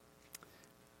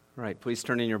All right, please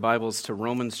turn in your Bibles to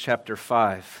Romans chapter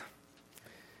 5.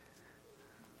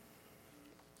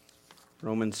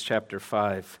 Romans chapter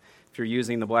 5. If you're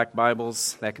using the black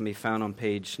Bibles, that can be found on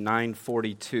page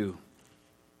 942.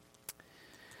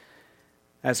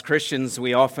 As Christians,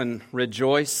 we often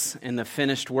rejoice in the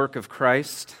finished work of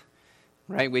Christ,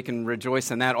 right? We can rejoice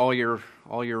in that all year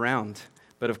round.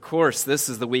 But of course, this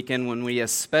is the weekend when we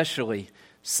especially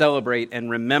celebrate and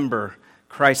remember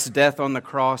Christ's death on the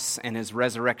cross and His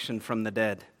resurrection from the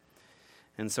dead.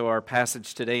 And so our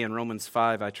passage today in Romans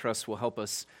 5, I trust, will help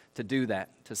us to do that,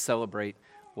 to celebrate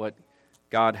what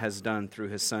God has done through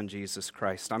His Son, Jesus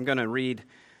Christ. I'm going to read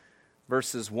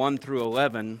verses 1 through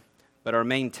 11, but our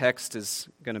main text is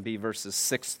going to be verses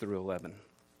 6 through 11.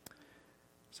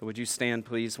 So would you stand,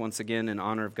 please, once again in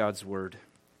honor of God's Word?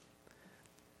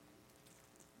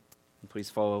 And please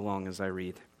follow along as I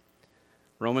read.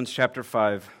 Romans chapter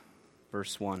 5,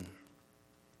 verse 1.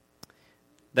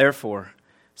 Therefore,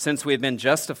 since we have been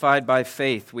justified by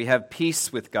faith, we have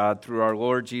peace with God through our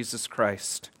Lord Jesus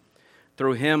Christ.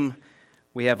 Through Him,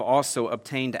 we have also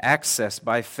obtained access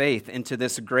by faith into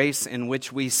this grace in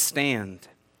which we stand,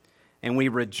 and we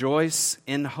rejoice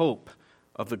in hope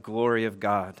of the glory of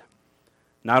God.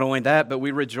 Not only that, but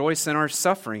we rejoice in our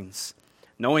sufferings,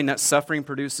 knowing that suffering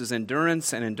produces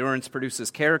endurance, and endurance produces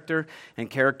character, and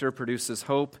character produces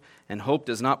hope, and hope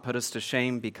does not put us to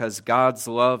shame, because God's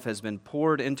love has been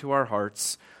poured into our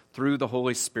hearts through the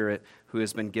Holy Spirit who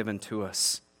has been given to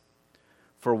us.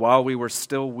 For while we were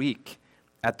still weak,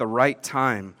 at the right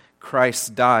time,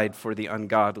 Christ died for the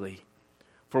ungodly.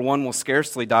 For one will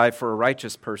scarcely die for a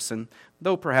righteous person,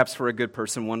 though perhaps for a good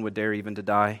person one would dare even to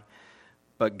die.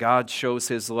 But God shows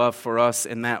His love for us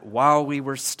in that while we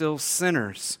were still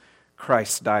sinners,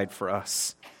 Christ died for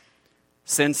us.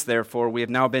 Since, therefore, we have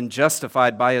now been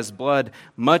justified by His blood,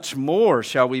 much more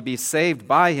shall we be saved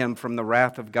by Him from the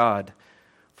wrath of God.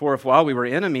 For if while we were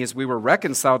enemies, we were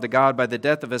reconciled to God by the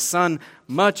death of His Son,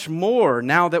 much more,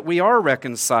 now that we are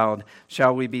reconciled,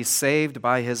 shall we be saved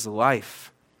by His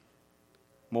life.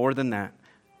 More than that,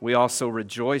 we also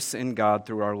rejoice in God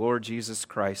through our Lord Jesus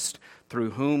Christ,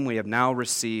 through whom we have now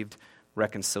received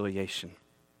reconciliation.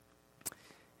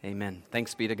 Amen.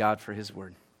 Thanks be to God for His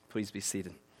word. Please be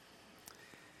seated.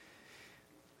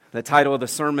 The title of the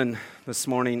sermon this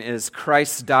morning is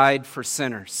Christ Died for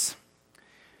Sinners.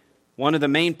 One of the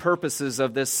main purposes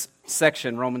of this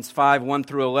section, Romans 5, 1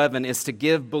 through 11, is to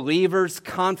give believers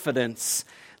confidence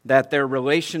that their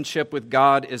relationship with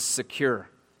God is secure.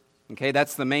 Okay,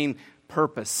 that's the main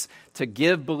purpose, to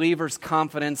give believers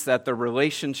confidence that their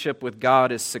relationship with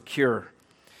God is secure,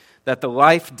 that the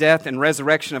life, death, and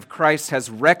resurrection of Christ has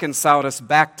reconciled us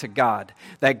back to God,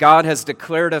 that God has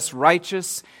declared us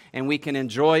righteous, and we can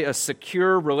enjoy a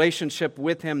secure relationship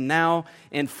with Him now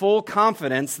in full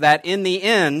confidence that in the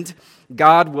end,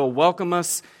 God will welcome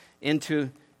us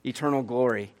into eternal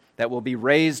glory, that we'll be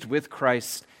raised with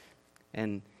Christ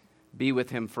and be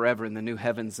with Him forever in the new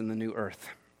heavens and the new earth.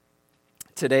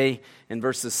 Today, in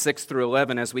verses 6 through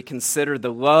 11, as we consider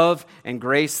the love and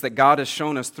grace that God has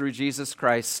shown us through Jesus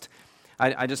Christ,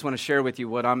 I just want to share with you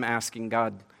what I'm asking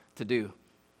God to do.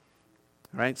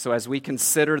 All right, so as we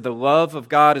consider the love of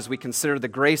God, as we consider the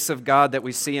grace of God that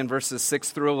we see in verses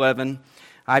 6 through 11,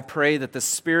 I pray that the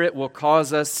Spirit will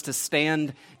cause us to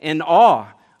stand in awe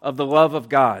of the love of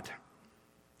God.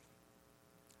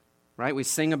 Right, we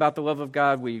sing about the love of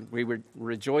God, we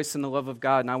rejoice in the love of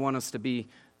God, and I want us to be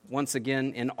once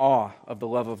again in awe of the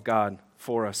love of God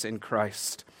for us in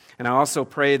Christ. And I also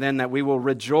pray then that we will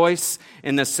rejoice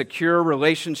in the secure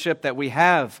relationship that we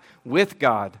have with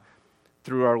God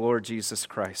through our Lord Jesus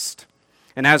Christ.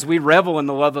 And as we revel in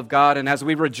the love of God and as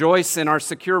we rejoice in our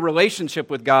secure relationship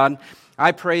with God,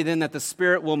 I pray then that the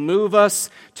Spirit will move us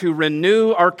to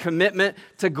renew our commitment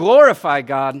to glorify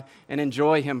God and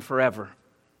enjoy Him forever.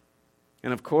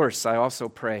 And of course, I also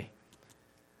pray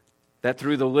that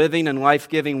through the living and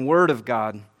life-giving Word of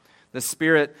God, the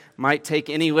Spirit might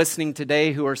take any listening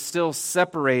today who are still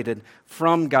separated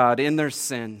from God in their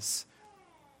sins,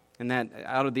 and that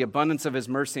out of the abundance of His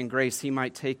mercy and grace, He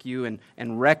might take you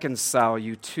and reconcile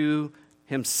you to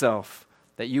Himself,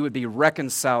 that you would be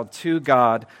reconciled to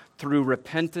God through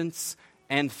repentance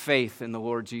and faith in the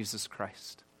Lord Jesus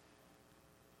Christ.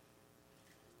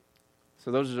 So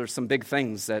those are some big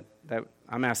things that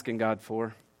I'm asking God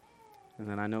for, and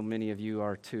that I know many of you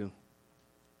are too.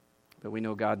 But we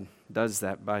know God does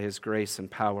that by His grace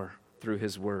and power through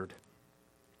His Word.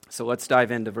 So let's dive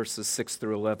into verses 6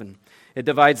 through 11. It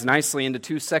divides nicely into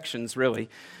two sections, really.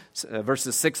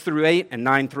 Verses 6 through 8 and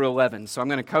 9 through 11. So I'm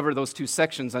going to cover those two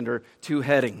sections under two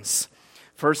headings.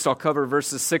 First, I'll cover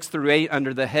verses 6 through 8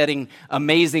 under the heading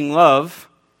Amazing Love.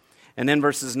 And then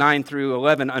verses 9 through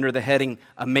 11 under the heading,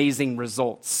 amazing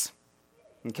results.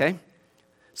 Okay?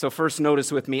 So first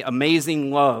notice with me,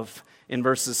 amazing love in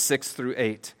verses 6 through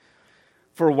 8.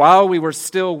 For while we were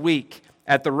still weak,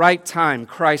 at the right time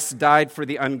Christ died for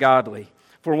the ungodly.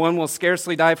 For one will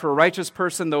scarcely die for a righteous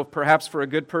person, though perhaps for a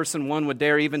good person one would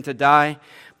dare even to die.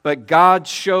 But God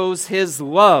shows His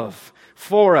love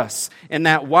for us, in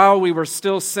that while we were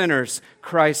still sinners,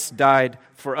 Christ died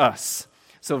for us.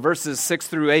 So verses 6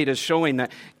 through 8 is showing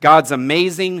that God's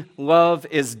amazing love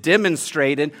is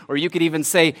demonstrated, or you could even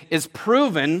say is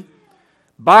proven,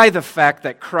 by the fact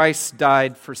that Christ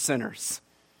died for sinners.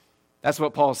 That's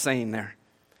what Paul's saying there.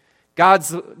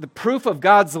 The proof of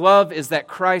God's love is that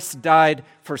Christ died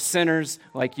for sinners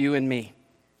like you and me.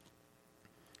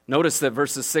 Notice that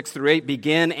verses 6 through 8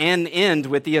 begin and end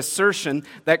with the assertion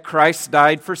that Christ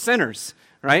died for sinners,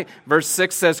 right? Verse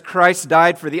 6 says Christ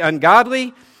died for the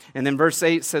ungodly, and then verse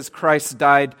 8 says Christ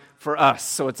died for us.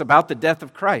 So it's about the death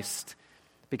of Christ,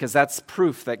 because that's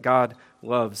proof that God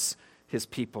loves His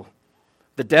people.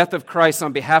 The death of Christ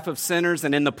on behalf of sinners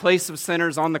and in the place of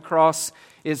sinners on the cross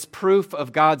is proof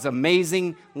of God's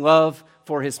amazing love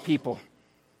for His people.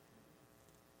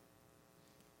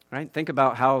 Right? Think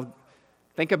about how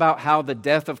the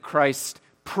death of Christ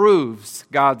proves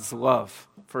God's love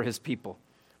for His people.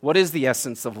 What is the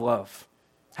essence of love?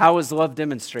 How is love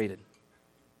demonstrated?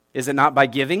 Is it not by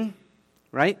giving?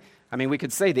 Right? I mean, we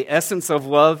could say the essence of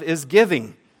love is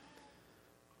giving.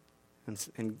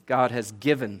 And God has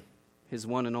given His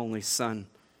one and only Son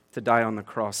to die on the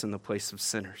cross in the place of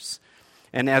sinners.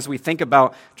 And as we think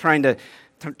about trying to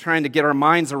get our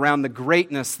minds around the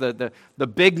greatness, the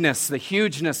bigness, the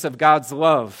hugeness of God's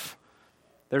love,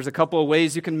 there's a couple of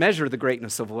ways you can measure the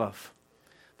greatness of love.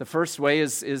 The first way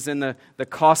is in the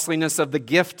costliness of the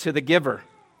gift to the giver,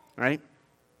 right?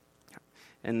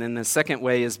 And then the second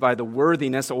way is by the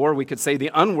worthiness, or we could say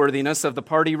the unworthiness of the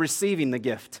party receiving the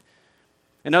gift.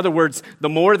 In other words, the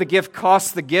more the gift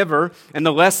costs the giver and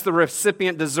the less the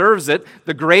recipient deserves it,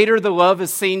 the greater the love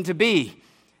is seen to be.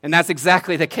 And that's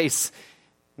exactly the case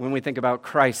when we think about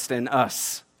Christ and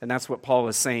us. And that's what Paul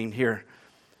is saying here.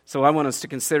 So I want us to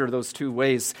consider those two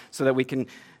ways so that we can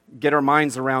get our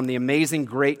minds around the amazing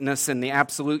greatness and the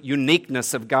absolute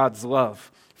uniqueness of God's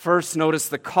love. First, notice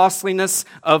the costliness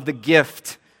of the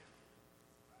gift.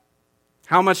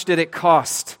 How much did it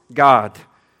cost God?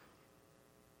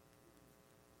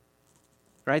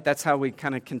 Right? That's how we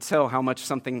kind of can tell how much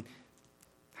something,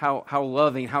 how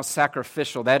loving, how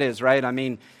sacrificial that is, right? I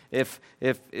mean, if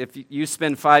you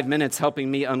spend 5 minutes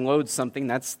helping me unload something,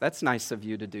 that's nice of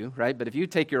you to do, right? But if you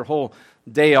take your whole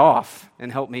day off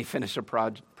and help me finish a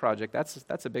project,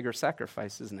 that's a bigger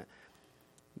sacrifice, isn't it?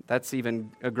 That's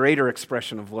even a greater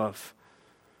expression of love.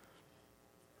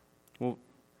 Well,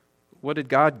 what did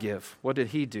God give? What did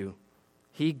He do?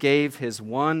 He gave His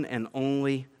one and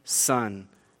only Son.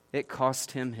 It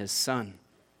cost Him His Son.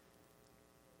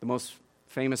 The most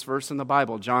famous verse in the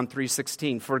Bible, John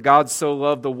 3:16. For God so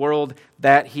loved the world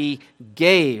that He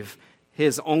gave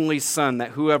His only Son,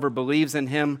 that whoever believes in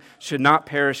Him should not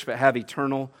perish but have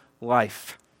eternal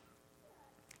life.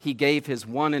 He gave His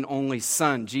one and only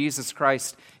Son. Jesus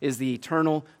Christ is the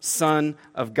eternal Son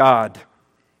of God.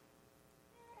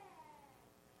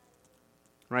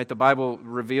 Right? The Bible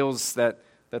reveals that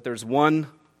there's one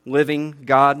living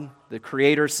God, the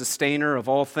creator, sustainer of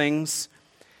all things.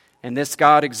 And this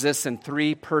God exists in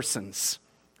three persons.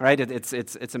 Right?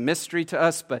 It's a mystery to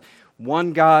us, but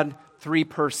one God, three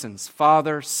persons,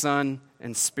 Father, Son,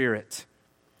 and Spirit.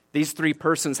 These three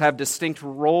persons have distinct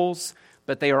roles,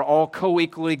 but they are all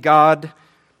co-equally God,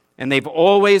 and they've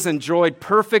always enjoyed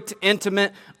perfect,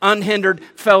 intimate, unhindered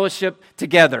fellowship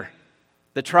together.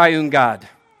 The triune God.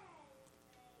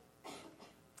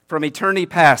 From eternity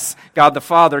past, God the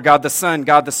Father, God the Son,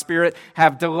 God the Spirit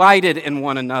have delighted in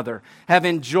one another, have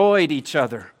enjoyed each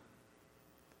other.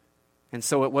 And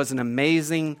so it was an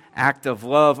amazing act of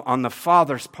love on the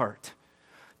Father's part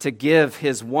to give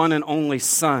His one and only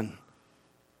Son.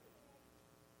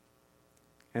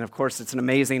 And of course, it's an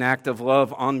amazing act of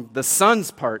love on the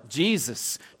Son's part,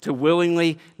 Jesus, to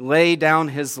willingly lay down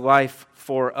His life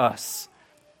for us.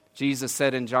 Jesus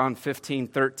said in John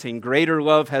 15:13, greater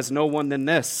love has no one than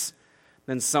this,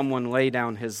 than someone lay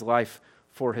down his life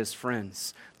for his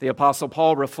friends. The Apostle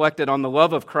Paul reflected on the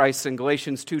love of Christ in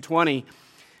Galatians 2:20,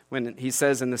 when he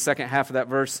says in the second half of that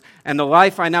verse, and the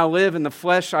life I now live in the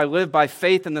flesh, I live by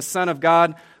faith in the Son of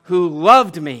God, who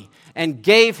loved me and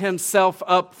gave Himself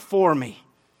up for me.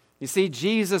 You see,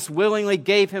 Jesus willingly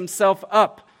gave Himself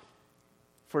up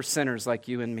for sinners like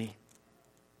you and me.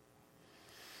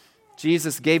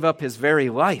 Jesus gave up His very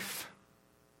life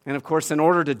And of course, in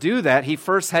order to do that, he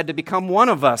first had to become one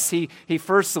of us. He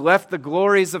first left the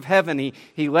glories of heaven.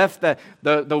 He left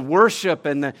the worship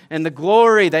and the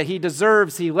glory that he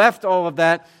deserves. He left all of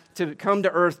that to come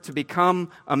to earth to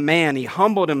become a man. He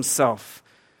humbled himself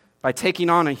by taking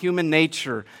on a human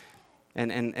nature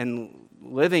and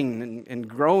living and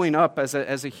growing up as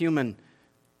a human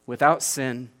without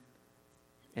sin.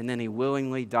 And then he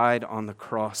willingly died on the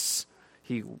cross.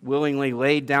 He willingly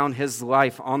laid down his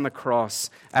life on the cross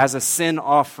as a sin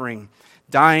offering,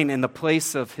 dying in the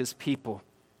place of his people.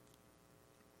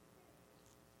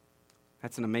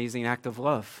 That's an amazing act of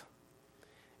love.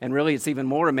 And really, it's even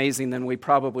more amazing than we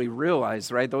probably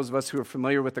realize, right? Those of us who are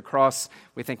familiar with the cross,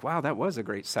 we think, wow, that was a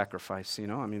great sacrifice,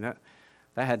 I mean, that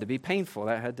had to be painful.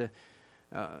 That had to,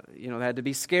 that had to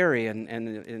be scary, and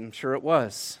I'm sure it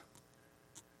was.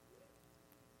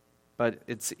 But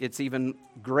it's even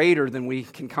greater than we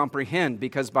can comprehend,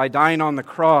 because by dying on the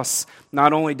cross,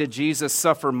 not only did Jesus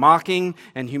suffer mocking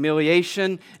and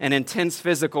humiliation and intense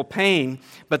physical pain,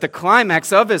 but the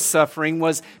climax of his suffering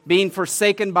was being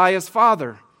forsaken by his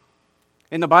Father.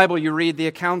 In the Bible, you read the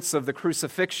accounts of the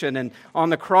crucifixion, and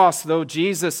on the cross, though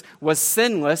Jesus was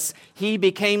sinless, he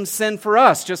became sin for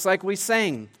us, just like we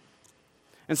sang.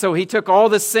 And so he took all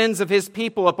the sins of his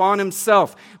people upon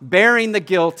himself, bearing the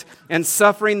guilt and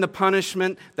suffering the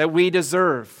punishment that we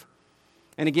deserve.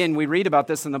 And again, we read about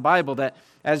this in the Bible, that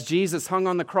as Jesus hung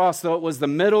on the cross, though it was the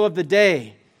middle of the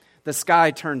day, the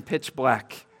sky turned pitch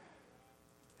black.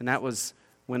 And that was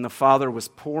when the Father was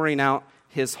pouring out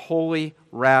his holy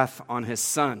wrath on his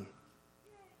Son.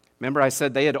 Remember, I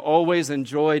said they had always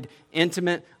enjoyed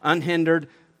intimate, unhindered,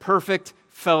 perfect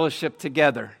fellowship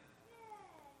together.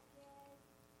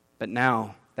 But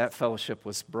now that fellowship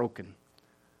was broken.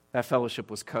 That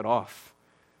fellowship was cut off.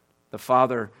 The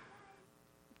Father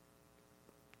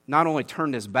not only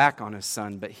turned his back on his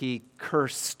Son, but he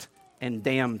cursed and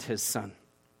damned his Son.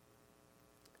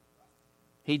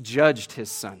 He judged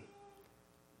his Son.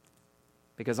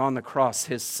 Because on the cross,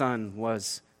 his Son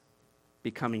was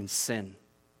becoming sin.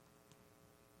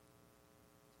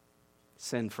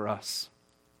 Sin for us.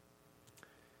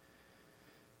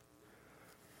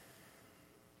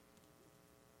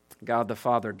 God the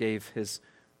Father gave his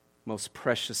most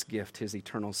precious gift, his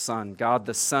eternal Son. God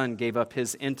the Son gave up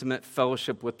his intimate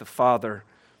fellowship with the Father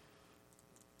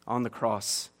on the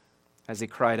cross as he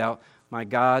cried out, my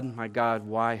God,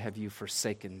 why have you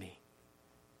forsaken me?"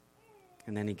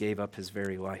 And then he gave up his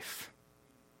very life.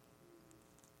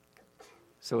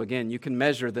 So again, you can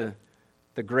measure the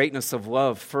greatness of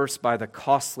love first by the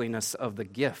costliness of the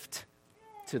gift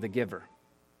to the giver.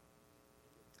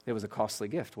 It was a costly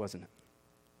gift, wasn't it?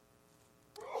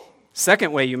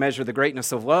 Second way you measure the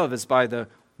greatness of love is by the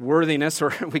worthiness,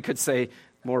 or we could say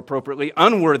more appropriately,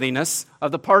 unworthiness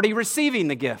of the party receiving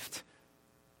the gift.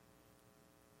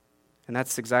 And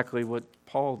that's exactly what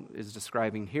Paul is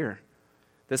describing here.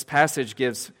 This passage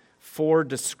gives 4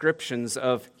 descriptions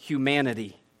of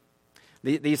humanity.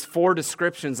 These 4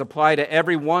 descriptions apply to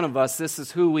every one of us. This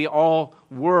is who we all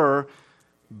were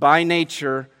by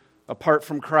nature apart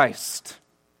from Christ.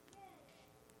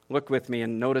 Look with me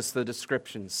and notice the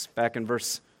descriptions back in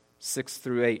verse 6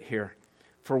 through 8 here.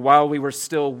 For while we were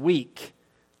still weak,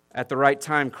 at the right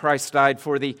time Christ died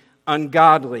for the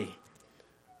ungodly.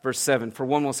 Verse 7, for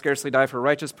one will scarcely die for a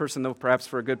righteous person, though perhaps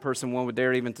for a good person one would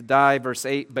dare even to die. Verse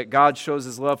 8, but God shows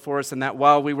his love for us in that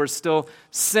while we were still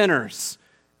sinners,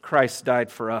 Christ died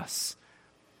for us.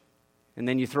 And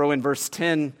then you throw in verse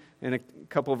 10 and a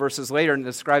couple of verses later, and it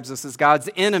describes us as God's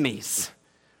enemies.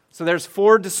 So there's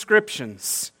 4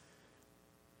 descriptions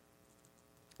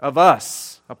of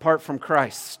us apart from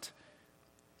Christ.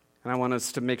 And I want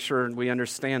us to make sure we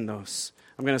understand those.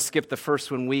 I'm going to skip the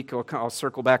first one week. I'll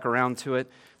circle back around to it.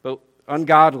 But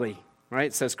ungodly, right?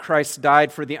 It says Christ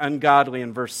died for the ungodly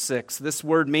in verse 6. This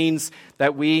word means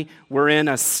that we were in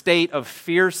a state of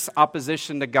fierce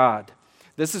opposition to God.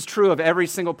 This is true of every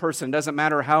single person. It doesn't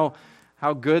matter how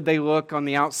good they look on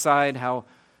the outside, how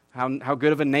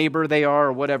good of a neighbor they are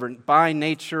or whatever. By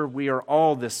nature, we are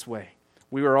all this way.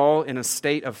 We are all in a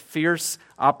state of fierce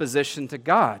opposition to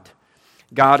God.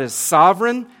 God is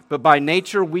sovereign, but by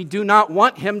nature we do not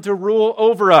want him to rule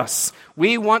over us.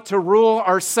 We want to rule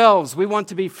ourselves. We want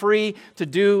to be free to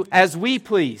do as we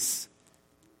please.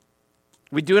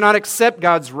 We do not accept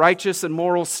God's righteous and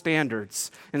moral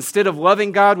standards. Instead of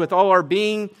loving God with all our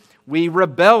being, we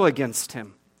rebel against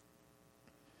him.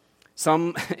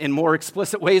 Some in more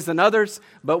explicit ways than others,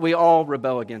 but we all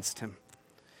rebel against him.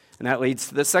 And that leads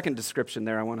to the second description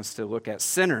there I want us to look at,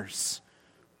 sinners,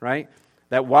 right?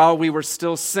 That while we were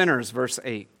still sinners, verse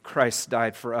 8, Christ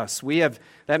died for us.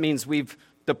 That means we've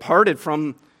departed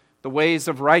from the ways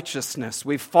of righteousness.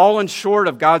 We've fallen short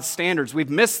of God's standards. We've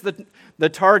missed the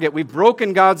target. We've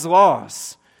broken God's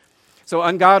laws. So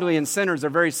ungodly and sinners are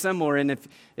very similar, and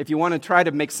if you want to try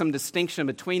to make some distinction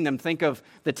between them, think of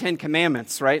the Ten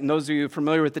Commandments, right? And those of you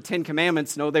familiar with the Ten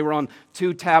Commandments know they were on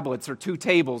 2 tablets or 2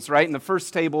 tables, right? And the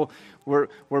first table were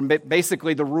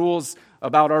basically the rules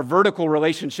about our vertical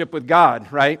relationship with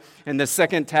God, right? And the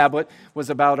second tablet was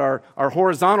about our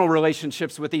horizontal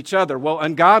relationships with each other. Well,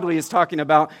 ungodly is talking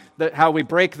about how we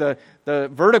break the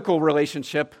vertical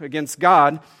relationship against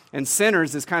God, and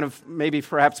sinners is kind of maybe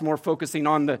perhaps more focusing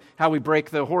on how we break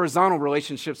the horizontal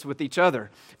relationships with each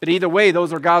other. But either way,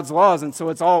 those are God's laws, and so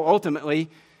it's all ultimately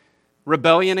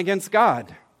rebellion against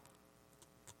God.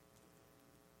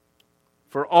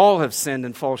 For all have sinned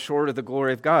and fall short of the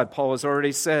glory of God, Paul has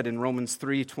already said in Romans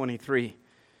 3:23.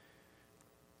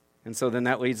 And so then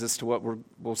that leads us to what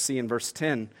we'll see in verse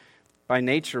 10. By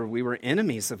nature, we were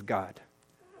enemies of God.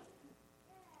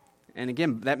 And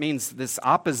again, that means this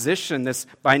opposition,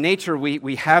 by nature,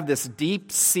 we have this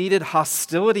deep-seated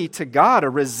hostility to God, a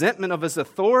resentment of His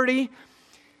authority.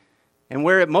 And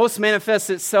where it most manifests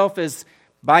itself is,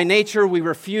 by nature, we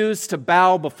refuse to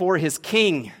bow before His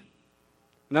King.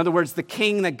 In other words, the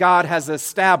King that God has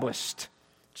established,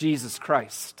 Jesus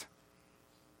Christ.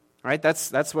 All right,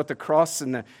 that's what the cross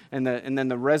and then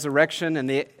the resurrection and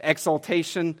the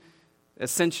exaltation,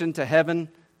 ascension to heaven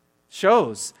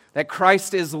shows. That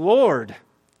Christ is Lord.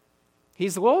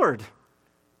 He's Lord.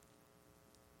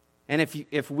 And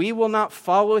if we will not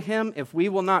follow Him, if we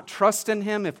will not trust in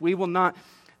Him, if we will not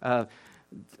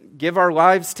give our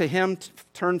lives to Him,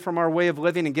 turn from our way of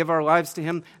living and give our lives to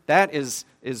Him, that is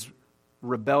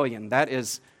rebellion. That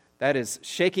is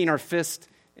shaking our fist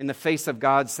in the face of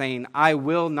God, saying, I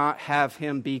will not have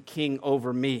Him be king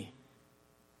over me.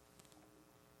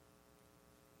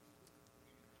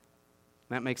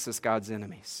 That makes us God's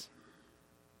enemies.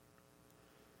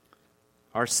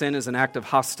 Our sin is an act of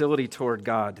hostility toward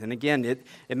God. And again,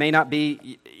 it may not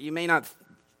be, you may not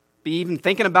be even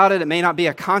thinking about it. It may not be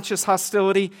a conscious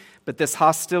hostility, but this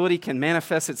hostility can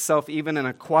manifest itself even in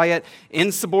a quiet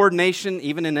insubordination,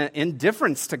 even in an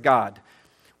indifference to God.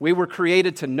 We were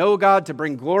created to know God, to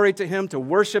bring glory to Him, to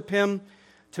worship Him,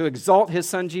 to exalt His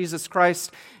Son, Jesus Christ.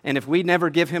 And if we never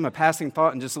give Him a passing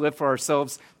thought and just live for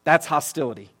ourselves, that's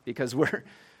hostility, because we're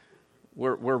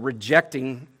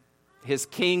rejecting His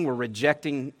King. We're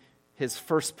rejecting His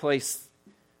first place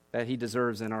that He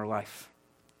deserves in our life.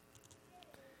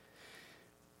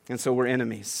 And so we're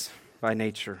enemies by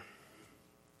nature.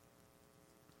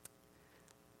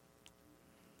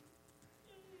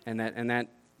 And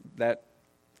that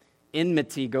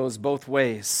enmity goes both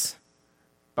ways.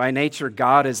 By nature,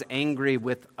 God is angry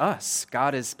with us.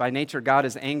 By nature, God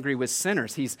is angry with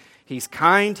sinners. He's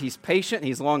kind, He's patient,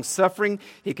 He's long-suffering.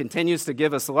 He continues to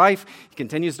give us life. He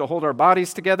continues to hold our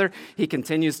bodies together. He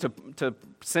continues to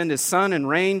send His sun and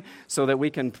rain so that we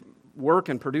can work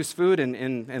and produce food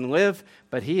and live.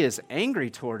 But He is angry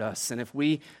toward us. And if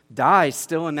we die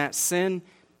still in that sin,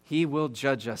 He will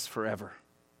judge us forever.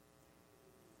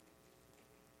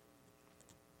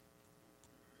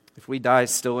 If we die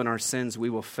still in our sins,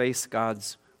 we will face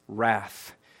God's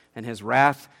wrath. And His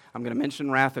wrath, I'm going to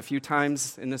mention wrath a few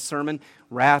times in this sermon.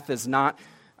 Wrath is not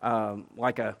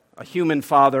like a human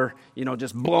father,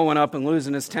 just blowing up and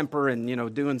losing his temper and,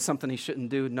 doing something he shouldn't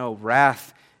do. No,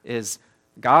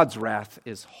 God's wrath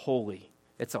is holy.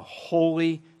 It's a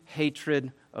holy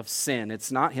hatred of sin.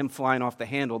 It's not Him flying off the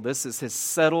handle. This is His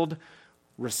settled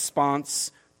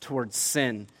response towards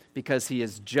sin, because He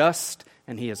is just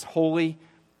and He is holy,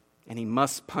 and He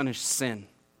must punish sin.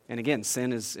 And again,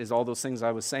 sin is all those things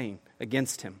I was saying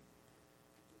against Him.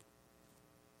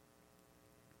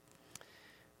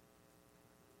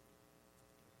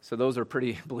 So those are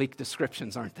pretty bleak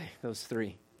descriptions, aren't they? Those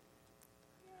three.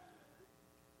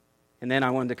 And then I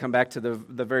wanted to come back to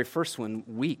the very first one,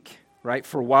 weak, right?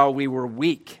 For while we were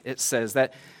weak, it says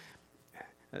that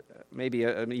maybe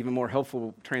an even more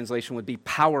helpful translation would be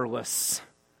powerless.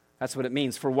 That's what it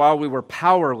means. For while we were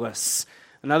powerless.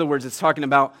 In other words, it's talking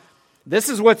about, this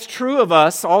is what's true of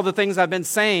us, all the things I've been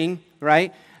saying,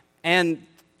 right? And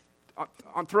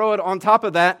I'll throw it on top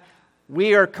of that,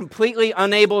 we are completely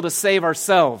unable to save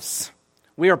ourselves.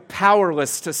 We are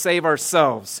powerless to save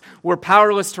ourselves. We're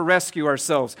powerless to rescue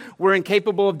ourselves. We're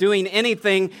incapable of doing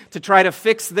anything to try to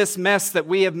fix this mess that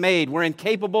we have made. We're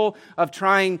incapable of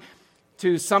trying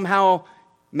to somehow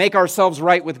make ourselves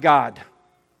right with God.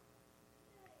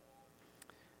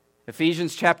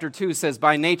 Ephesians chapter 2 says,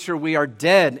 by nature we are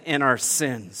dead in our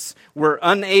sins. We're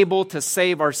unable to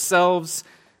save ourselves.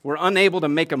 We're unable to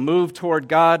make a move toward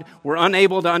God. We're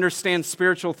unable to understand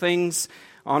spiritual things.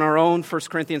 on our own. 1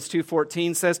 Corinthians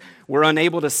 2:14 says we're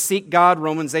unable to seek God.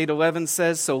 Romans 8:11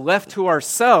 says, so left to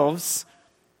ourselves,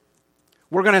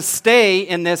 we're going to stay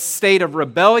in this state of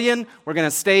rebellion. We're going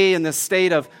to stay in this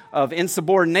state of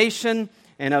insubordination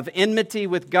and of enmity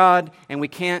with God, and we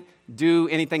can't do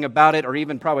anything about it, or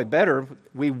even probably better,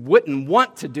 we wouldn't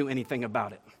want to do anything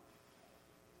about it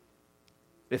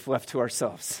if left to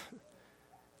ourselves.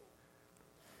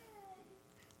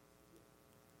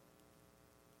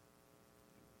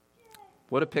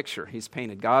 What a picture he's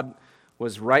painted. God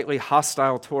was rightly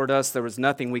hostile toward us. There was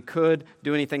nothing we could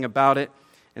do anything about it.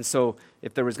 And so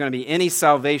if there was going to be any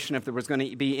salvation, if there was going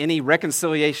to be any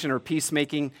reconciliation or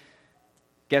peacemaking,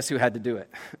 guess who had to do it?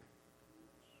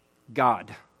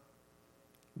 God.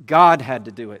 God had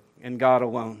to do it, and God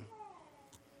alone.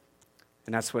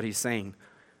 And that's what he's saying.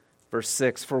 Verse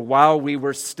 6, for while we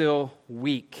were still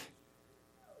weak,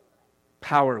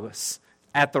 powerless,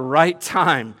 at the right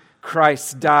time,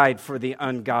 Christ died for the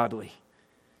ungodly.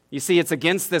 You see, it's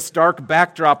against this dark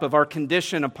backdrop of our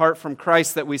condition apart from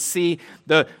Christ that we see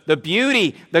the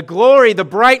beauty, the glory, the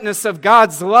brightness of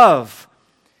God's love.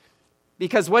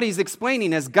 Because what he's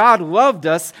explaining is God loved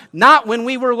us not when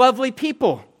we were lovely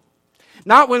people.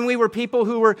 Not when we were people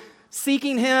who were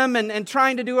seeking him and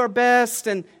trying to do our best.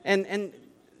 And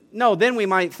no, then we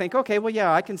might think, okay, well,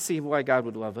 yeah, I can see why God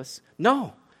would love us.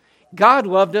 No. God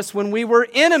loved us when we were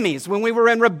enemies, when we were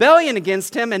in rebellion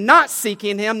against him and not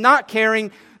seeking him, not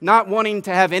caring, not wanting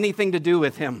to have anything to do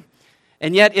with him.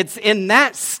 And yet it's in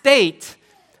that state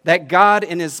that God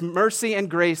in his mercy and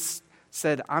grace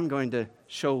said, I'm going to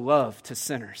show love to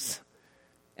sinners,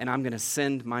 and I'm going to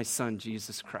send my son,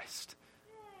 Jesus Christ.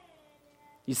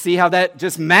 You see how that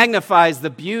just magnifies the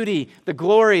beauty, the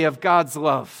glory of God's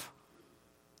love.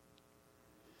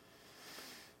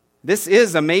 This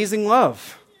is amazing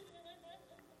love.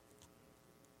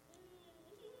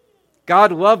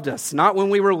 God loved us, not when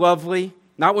we were lovely,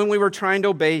 not when we were trying to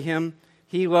obey him.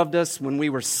 He loved us when we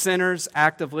were sinners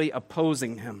actively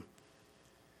opposing him.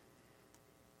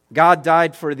 God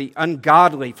died for the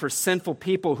ungodly, for sinful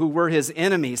people who were his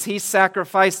enemies. He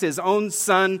sacrificed his own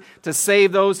son to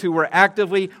save those who were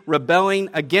actively rebelling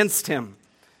against him.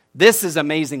 This is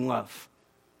amazing love.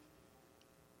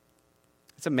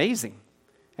 It's amazing.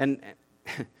 And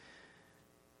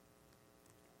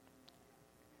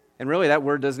really, that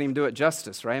word doesn't even do it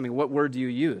justice, right? I mean, what word do you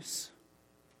use?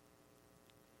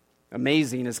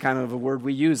 Amazing is kind of a word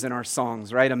we use in our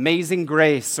songs, right? Amazing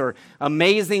grace or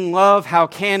amazing love, how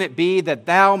can it be that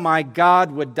thou, my God,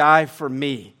 would die for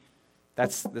me?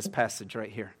 That's this passage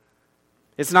right here.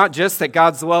 It's not just that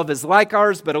God's love is like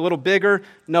ours, but a little bigger.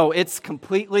 No, it's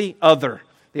completely other.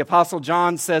 The Apostle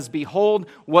John says, behold,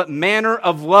 what manner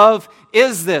of love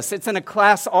is this? It's in a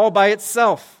class all by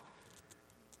itself.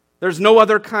 There's no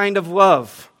other kind of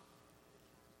love.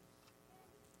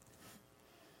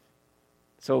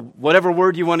 So whatever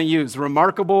word you want to use,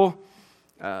 remarkable,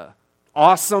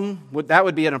 awesome, that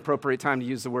would be an appropriate time to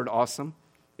use the word awesome.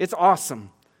 It's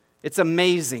awesome. It's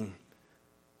amazing.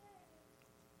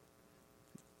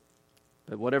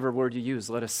 But whatever word you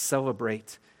use, let us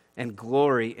celebrate and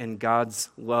glory in God's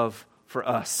love for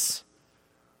us.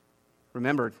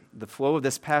 Remember, the flow of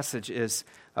this passage is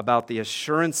about the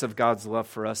assurance of God's love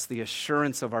for us, the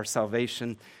assurance of our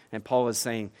salvation. And Paul is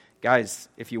saying, guys,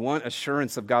 if you want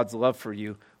assurance of God's love for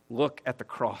you, look at the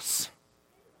cross.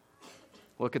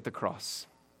 Look at the cross.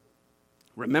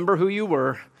 Remember who you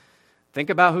were, think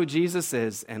about who Jesus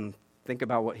is, and think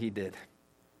about what he did.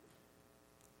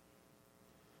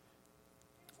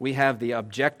 We have the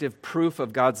objective proof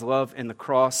of God's love in the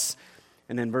cross.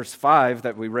 And then verse 5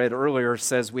 that we read earlier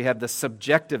says we have the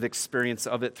subjective experience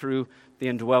of it through the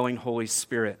indwelling Holy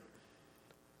Spirit.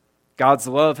 God's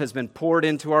love has been poured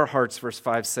into our hearts, verse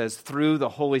 5 says, through the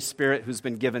Holy Spirit who's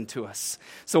been given to us.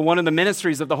 So one of the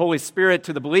ministries of the Holy Spirit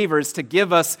to the believer is to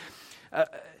give us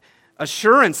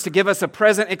assurance, to give us a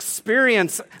present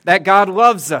experience that God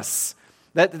loves us.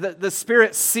 That the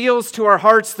Spirit seals to our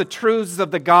hearts the truths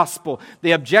of the gospel,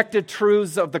 the objective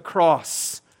truths of the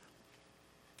cross.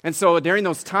 And so during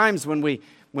those times when we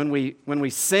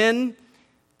sin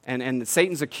and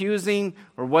Satan's accusing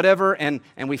or whatever, and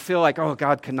we feel like, oh,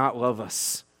 God cannot love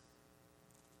us,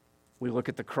 we look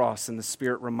at the cross and the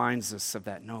Spirit reminds us of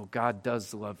that. No, God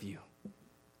does love you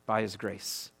by his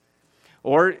grace.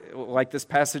 Or, like this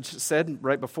passage said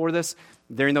right before this,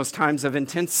 during those times of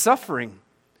intense suffering,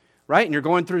 right? And you're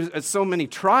going through so many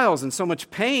trials and so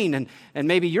much pain, and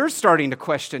maybe you're starting to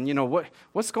question,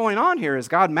 what's going on here? Is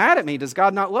God mad at me? Does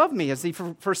God not love me? Has he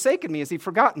forsaken me? Has he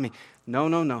forgotten me?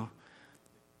 No.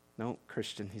 No,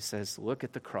 Christian, he says, look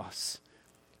at the cross.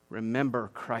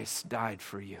 Remember, Christ died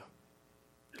for you.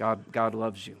 God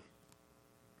loves you.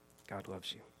 God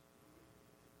loves you.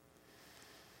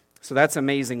 So that's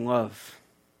amazing love.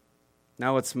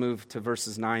 Now let's move to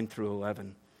verses 9 through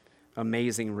 11.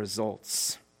 Amazing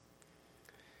results.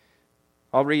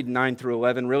 I'll read 9 through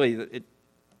 11. Really,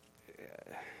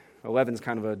 11 is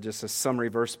kind of just a summary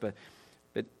verse, but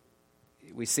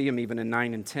we see them even in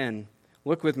 9 and 10.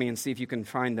 Look with me and see if you can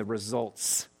find the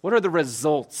results. What are the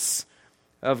results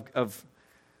of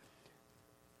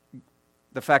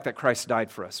the fact that Christ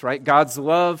died for us, right? God's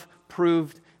love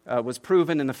was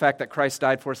proven in the fact that Christ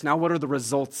died for us. Now what are the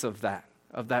results of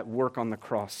that work on the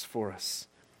cross for us?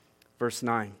 Verse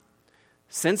 9.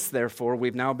 Since, therefore,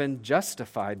 we've now been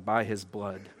justified by his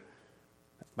blood.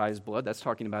 By his blood, that's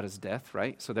talking about his death,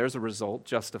 right? So there's a result,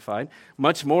 justified.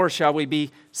 Much more shall we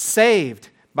be saved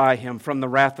by him from the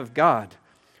wrath of God.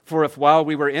 For if while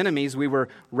we were enemies, we were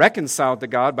reconciled to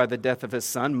God by the death of his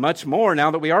Son, much more,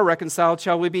 now that we are reconciled,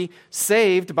 shall we be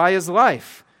saved by his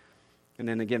life. And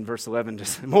then again, verse 11,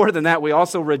 just more than that, we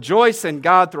also rejoice in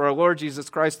God through our Lord Jesus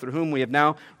Christ, through whom we have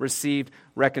now received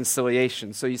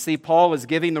reconciliation. So you see, Paul is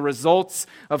giving the results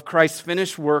of Christ's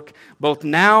finished work, both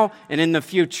now and in the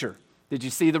future. Did you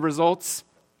see the results?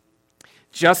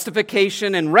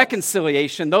 Justification and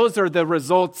reconciliation, those are the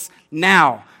results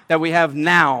now, that we have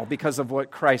now because of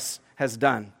what Christ has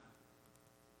done.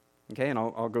 Okay, and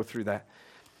I'll go through that.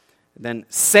 Then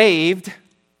saved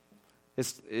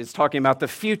is talking about the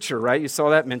future, right? You saw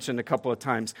that mentioned a couple of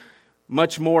times.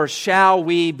 Much more shall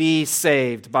we be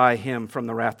saved by him from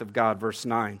the wrath of God, verse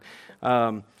 9.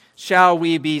 Shall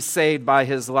we be saved by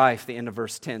his life, the end of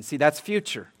verse 10. See, that's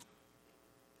future.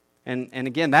 And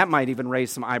again, that might even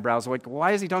raise some eyebrows. Like,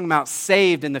 why is he talking about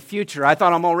saved in the future? I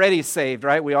thought I'm already saved,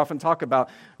 right? We often talk about,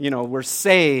 we're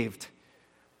saved.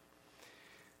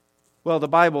 Well, the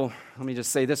Bible, let me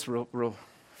just say this real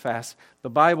fast. The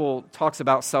Bible talks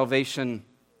about salvation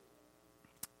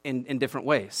in different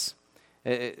ways.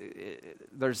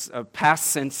 There's a past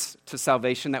sense to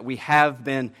salvation that we have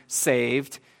been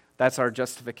saved. That's our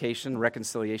justification,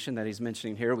 reconciliation that he's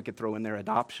mentioning here. We could throw in there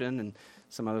adoption and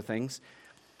some other things.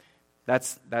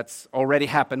 That's already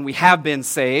happened. We have been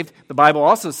saved. The Bible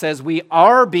also says we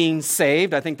are being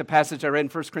saved. I think the passage I read in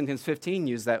 1 Corinthians 15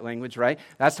 used that language, right?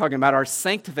 That's talking about our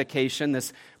sanctification,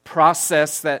 this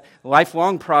process, that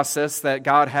lifelong process that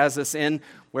God has us in,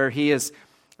 where he is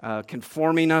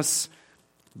conforming us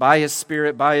by his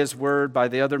Spirit, by his Word, by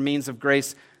the other means of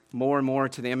grace, more and more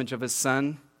to the image of his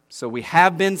Son. So we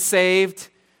have been saved,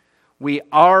 we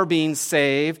are being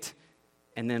saved,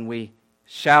 and then we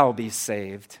shall be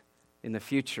saved in the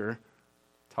future,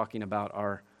 talking about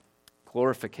our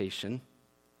glorification,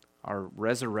 our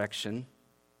resurrection.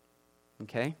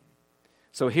 Okay?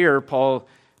 So here, Paul,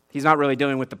 he's not really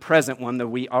dealing with the present one, that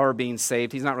we are being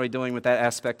saved. He's not really dealing with that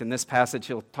aspect in this passage.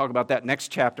 He'll talk about that next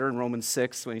chapter in Romans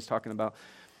 6 when he's talking about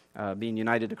being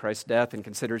united to Christ's death and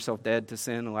consider yourself dead to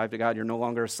sin, alive to God. You're no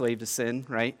longer a slave to sin,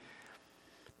 right?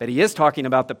 But he is talking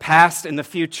about the past and the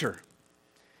future.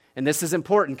 And this is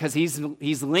important because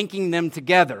he's linking them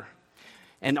together.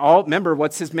 And remember,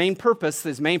 what's his main purpose?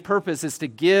 His main purpose is to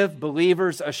give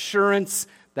believers assurance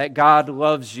that God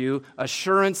loves you,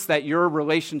 assurance that your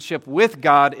relationship with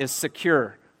God is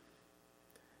secure.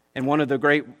 And one of the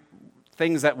great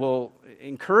things that will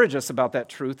encourage us about that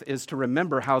truth is to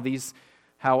remember how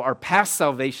our past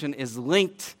salvation is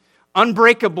linked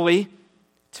unbreakably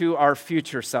to our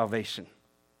future salvation.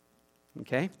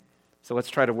 Okay? So let's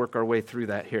try to work our way through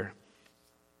that here.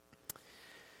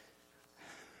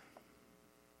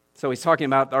 So he's talking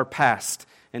about our past.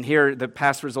 And here the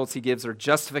past results he gives are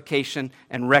justification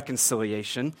and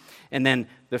reconciliation. And then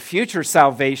the future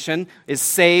salvation is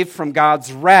saved from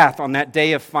God's wrath on that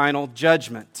day of final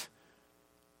judgment.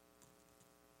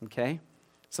 Okay?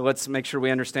 So let's make sure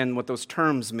we understand what those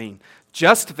terms mean.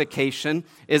 Justification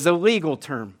is a legal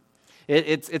term.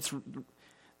 It's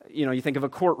you think of a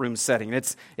courtroom setting.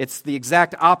 It's the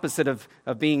exact opposite of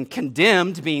being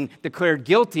condemned, being declared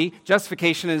guilty.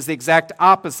 Justification is the exact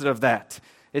opposite of that.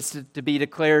 It's to be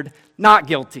declared not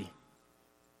guilty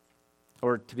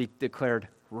or to be declared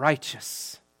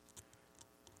righteous.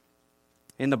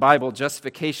 In the Bible,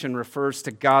 justification refers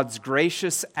to God's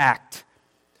gracious act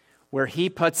where he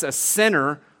puts a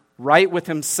sinner right with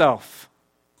himself.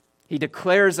 He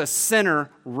declares a sinner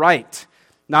right,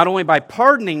 not only by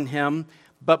pardoning him,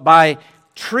 but by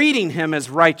treating him as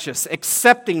righteous,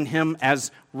 accepting him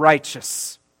as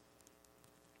righteous.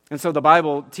 And so the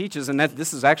Bible teaches, and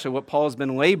this is actually what Paul has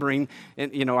been laboring.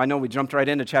 And, I know we jumped right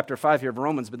into chapter 5 here of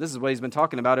Romans, but this is what he's been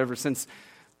talking about ever since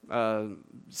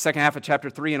second half of chapter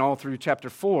 3 and all through chapter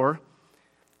 4,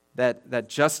 that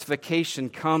justification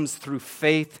comes through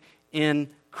faith in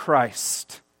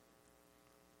Christ.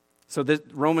 So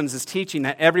Romans is teaching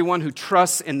that everyone who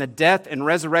trusts in the death and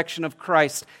resurrection of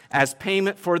Christ as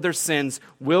payment for their sins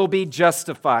will be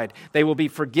justified. They will be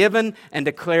forgiven and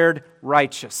declared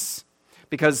righteous.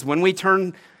 Because when we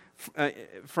turn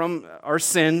from our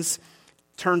sins,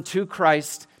 turn to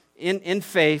Christ in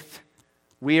faith,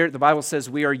 the Bible says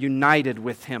we are united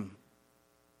with Him.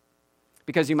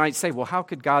 Because you might say, well, how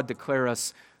could God declare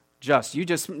us just? You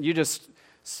just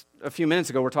a few minutes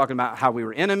ago, we're talking about how we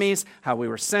were enemies, how we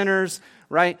were sinners,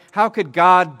 right? How could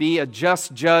God be a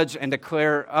just judge and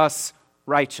declare us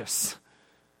righteous?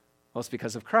 Well, it's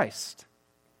because of Christ.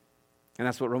 And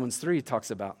that's what Romans 3 talks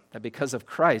about, that because of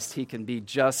Christ, He can be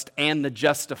just and the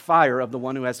justifier of the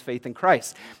one who has faith in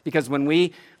Christ. Because when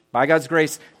we, by God's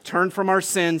grace, turn from our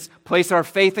sins, place our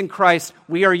faith in Christ,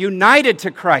 we are united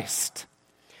to Christ.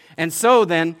 And so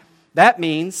then, that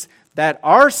means that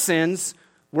our sins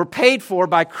were paid for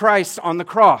by Christ on the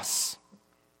cross.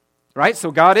 Right?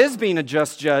 So God is being a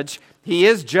just judge. He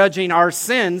is judging our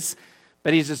sins,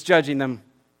 but He's just judging them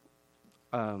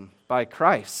by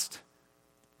Christ.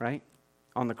 Right?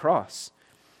 On the cross.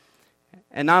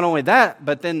 And not only that,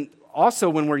 but then also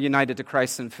when we're united to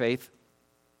Christ in faith,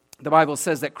 the Bible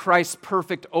says that Christ's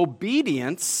perfect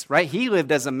obedience, right? He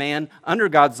lived as a man under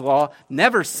God's law,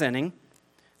 never sinning.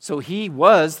 So He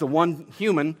was the one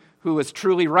human who was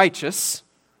truly righteous.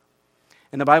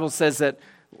 And the Bible says that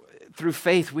through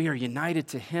faith we are united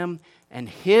to Him, and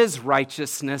His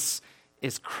righteousness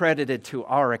is credited to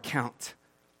our account.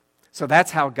 So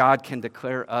that's how God can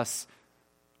declare us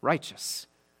righteous.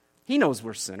 He knows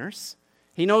we're sinners.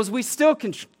 He knows we still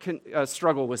can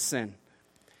struggle with sin.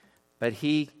 But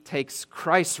He takes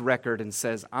Christ's record and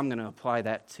says, I'm going to apply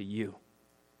that to you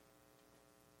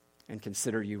and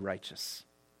consider you righteous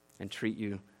and treat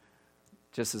you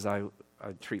just as I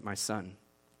treat my son.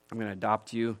 I'm going to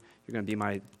adopt you. You're going to be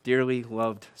my dearly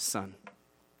loved son,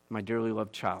 my dearly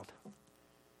loved child.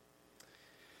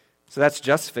 So that's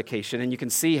justification, and you can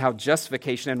see how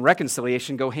justification and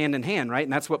reconciliation go hand in hand, right?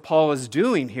 And that's what Paul is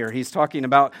doing here. He's talking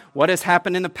about what has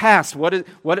happened in the past, what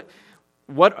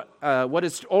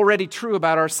is already true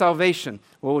about our salvation.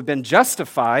 Well, we've been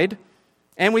justified,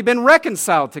 and we've been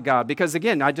reconciled to God, because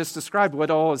again, I just described what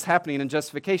all is happening in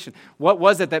justification. What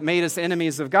was it that made us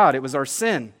enemies of God? It was our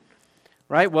sin,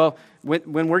 right? Well,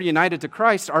 when we're united to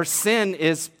Christ, our sin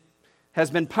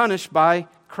has been punished by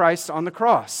Christ on the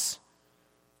cross.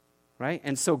 Right?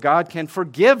 And so God can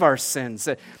forgive our sins.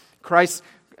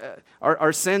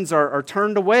 Our sins are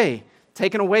turned away,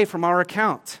 taken away from our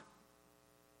account.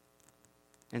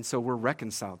 And so we're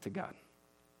reconciled to God.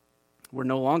 We're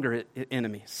no longer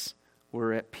enemies.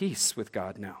 We're at peace with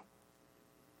God now.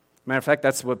 Matter of fact,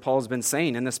 that's what Paul's been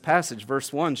saying in this passage.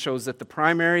 Verse 1 shows that the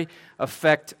primary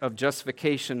effect of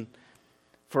justification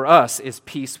for us is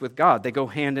peace with God. They go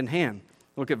hand in hand.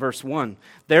 Look at verse 1.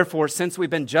 Therefore, since we've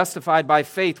been justified by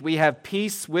faith, we have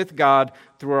peace with God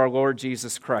through our Lord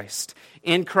Jesus Christ.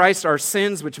 In Christ, our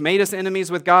sins, which made us enemies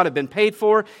with God, have been paid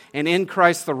for, and in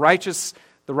Christ, the righteousness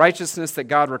that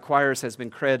God requires has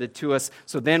been credited to us.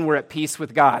 So then we're at peace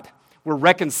with God. We're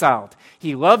reconciled.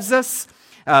 He loves us.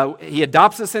 He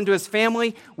adopts us into His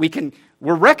family.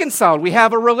 We're reconciled. We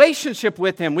have a relationship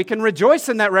with Him. We can rejoice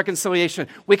in that reconciliation.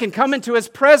 We can come into His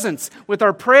presence with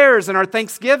our prayers and our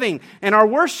thanksgiving and our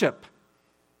worship.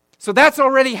 So that's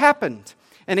already happened.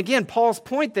 And again, Paul's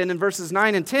point then in verses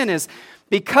 9 and 10 is,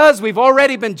 because we've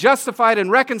already been justified and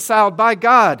reconciled by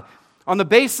God on the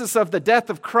basis of the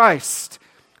death of Christ,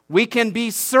 we can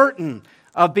be certain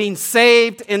of being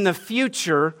saved in the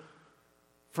future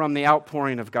from the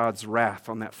outpouring of God's wrath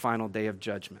on that final day of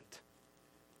judgment.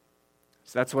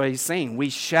 So that's what he's saying. We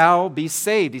shall be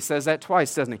saved. He says that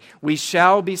twice, doesn't he? We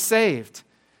shall be saved.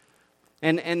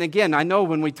 And again, I know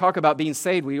when we talk about being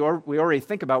saved, we already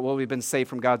think about, well, we've been saved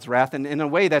from God's wrath. And in a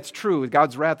way, that's true.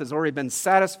 God's wrath has already been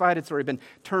satisfied. It's already been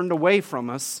turned away from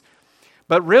us.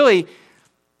 But really,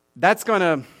 that's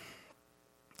going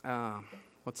to,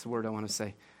 what's the word I want to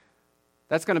say?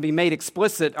 That's going to be made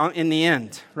explicit in the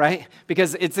end, right?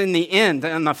 Because it's in the end,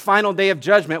 on the final day of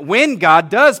judgment, when God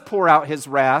does pour out His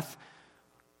wrath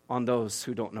on those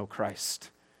who don't know Christ.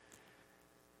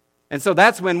 And so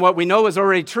that's when what we know is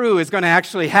already true is going to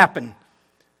actually happen.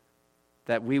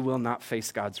 That we will not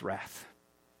face God's wrath.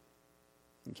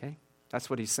 Okay? That's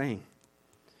what he's saying.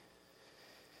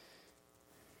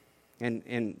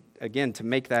 And again, to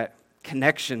make that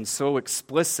connection so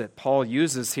explicit, Paul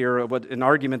uses here an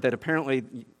argument that apparently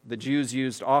the Jews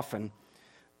used often.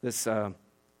 This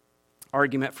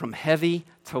argument from heavy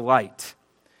to light.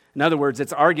 In other words,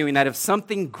 it's arguing that if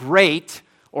something great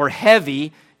or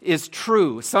heavy is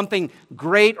true, something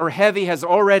great or heavy has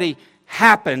already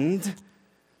happened,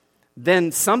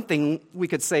 then something we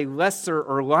could say lesser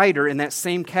or lighter in that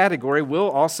same category will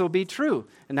also be true.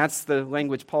 And that's the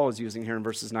language Paul is using here in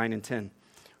verses 9 and 10.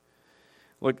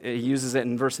 Look, he uses it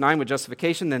in verse 9 with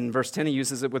justification, then in verse 10 he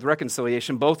uses it with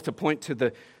reconciliation, both to point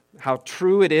to how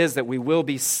true it is that we will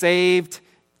be saved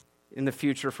in the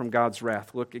future from God's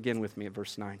wrath. Look again with me at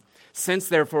verse 9. Since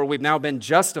therefore we've now been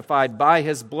justified by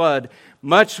his blood,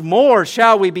 much more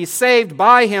shall we be saved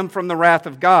by him from the wrath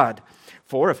of God.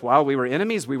 For if while we were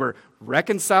enemies we were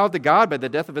reconciled to God by the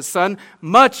death of his Son,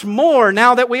 much more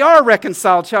now that we are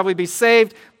reconciled shall we be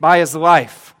saved by his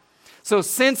life. So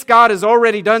since God has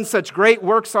already done such great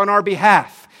works on our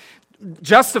behalf,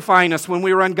 justifying us when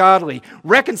we were ungodly,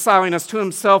 reconciling us to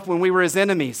himself when we were his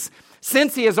enemies,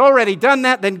 since he has already done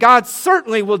that, then God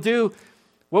certainly will do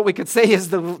what we could say is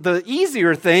the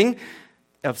easier thing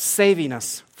of saving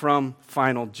us from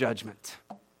final judgment.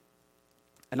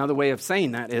 Another way of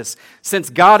saying that is, since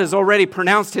God has already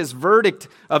pronounced his verdict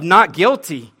of not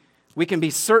guilty, we can be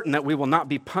certain that we will not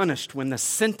be punished when the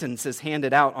sentence is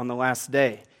handed out on the last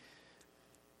day.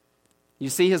 You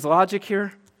see his logic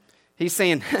here? He's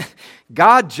saying,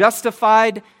 God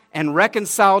justified and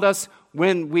reconciled us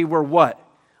when we were what?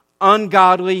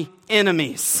 Ungodly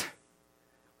enemies.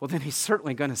 Well, then he's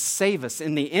certainly going to save us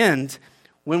in the end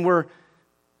when we're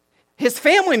his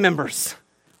family members,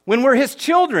 when we're his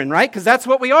children, right? Because that's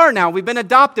what we are now. We've been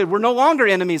adopted. We're no longer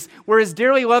enemies. We're his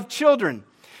dearly loved children.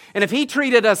 And if he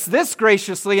treated us this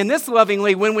graciously and this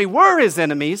lovingly when we were his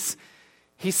enemies,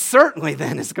 he certainly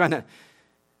then is going to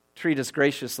treat us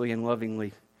graciously and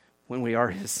lovingly when we are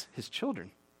his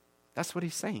children. That's what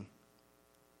he's saying.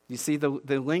 You see the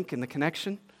link and the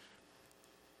connection?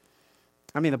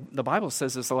 I mean, the Bible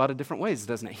says this a lot of different ways,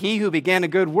 doesn't it? He who began a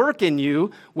good work in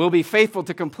you will be faithful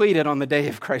to complete it on the day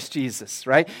of Christ Jesus,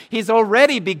 right? He's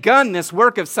already begun this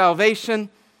work of salvation,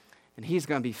 and he's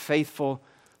going to be faithful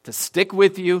to stick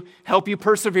with you, help you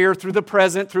persevere through the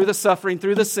present, through the suffering,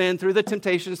 through the sin, through the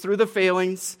temptations, through the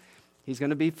failings. He's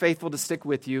going to be faithful to stick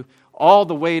with you all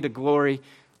the way to glory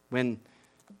when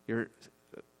you're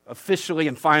officially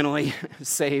and finally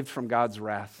saved from God's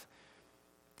wrath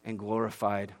and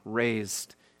glorified,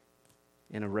 raised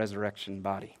in a resurrection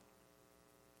body.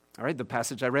 All right, the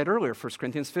passage I read earlier, 1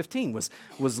 Corinthians 15,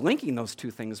 was linking those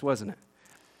two things, wasn't it?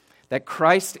 That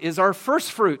Christ is our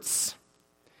first fruits.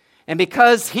 And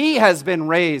because he has been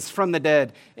raised from the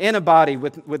dead in a body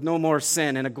with no more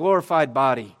sin, in a glorified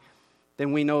body,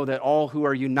 then we know that all who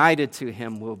are united to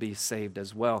him will be saved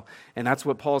as well. And that's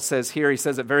what Paul says here. He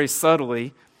says it very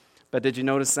subtly, but did you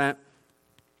notice that?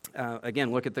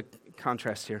 Again, look at the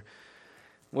contrast here.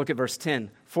 Look at verse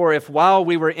 10. For if while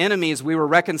we were enemies, we were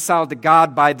reconciled to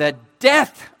God by the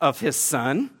death of his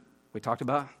Son. We talked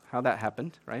about how that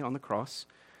happened, right, on the cross.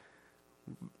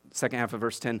 Second half of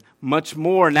verse 10. Much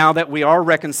more, now that we are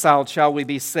reconciled, shall we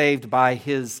be saved by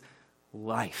his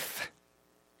life.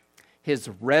 His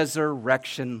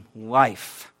resurrection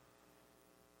life.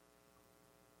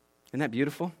 Isn't that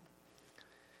beautiful?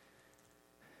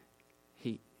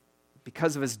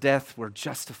 Because of his death, we're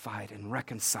justified and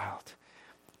reconciled.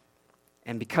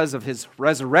 And because of his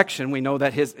resurrection, we know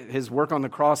that his work on the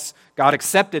cross, God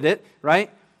accepted it, right?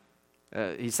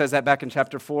 He says that back in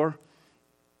chapter 4,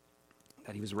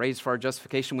 that he was raised for our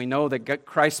justification. We know that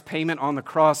Christ's payment on the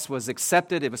cross was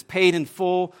accepted. It was paid in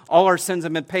full. All our sins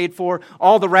have been paid for.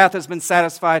 All the wrath has been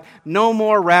satisfied. No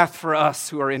more wrath for us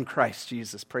who are in Christ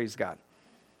Jesus. Praise God.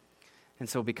 And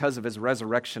so because of his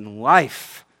resurrection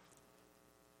life,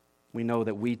 we know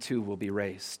that we too will be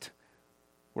raised.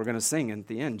 We're going to sing at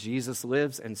the end, Jesus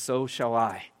lives and so shall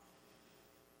I.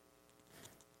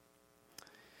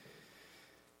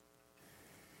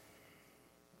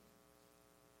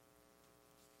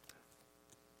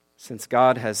 Since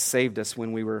God has saved us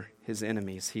when we were his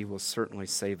enemies, he will certainly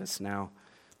save us now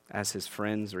as his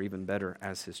friends, or even better,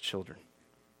 as his children.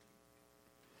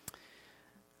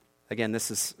 Again,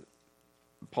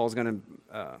 Paul's going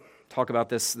to talk about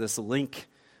this link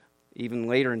even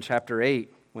later in chapter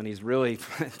 8, when he's really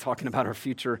talking about our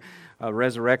future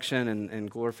resurrection and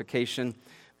glorification.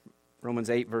 Romans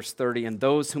 8, verse 30, and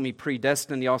those whom he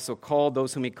predestined, he also called.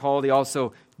 Those whom he called, he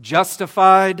also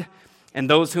justified. And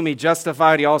those whom he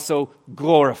justified, he also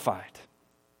glorified.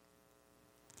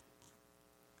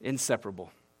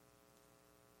 Inseparable.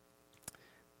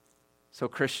 So,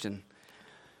 Christian,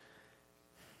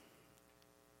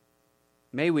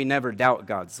 may we never doubt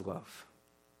God's love.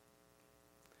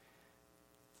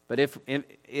 But if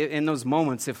in those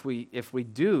moments, if we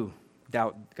do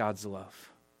doubt God's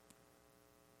love,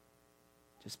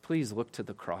 just please look to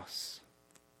the cross.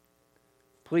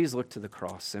 Please look to the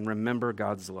cross and remember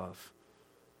God's love.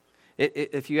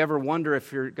 If you ever wonder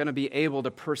if you're going to be able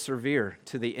to persevere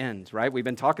to the end, right? We've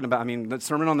been talking about, the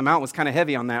Sermon on the Mount was kind of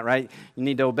heavy on that, right? You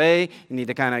need to obey. You need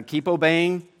to kind of keep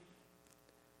obeying.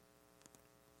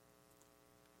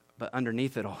 But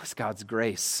underneath it all is God's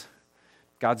grace.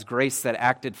 God's grace that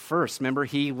acted first. Remember,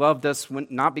 He loved us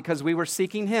not because we were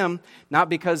seeking Him, not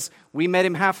because we met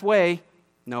Him halfway.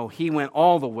 No, He went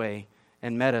all the way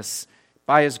and met us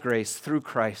by His grace through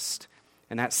Christ.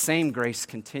 And that same grace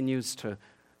continues to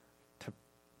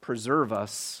preserve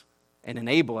us and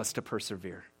enable us to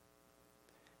persevere.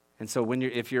 And so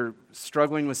if you're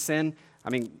struggling with sin,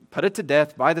 put it to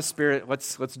death by the Spirit.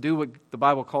 Let's do what the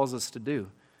Bible calls us to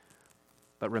do.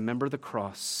 But remember the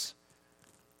cross.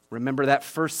 Remember that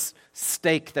first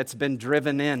stake that's been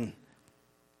driven in.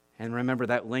 And remember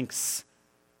that links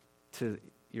to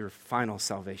your final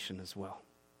salvation as well.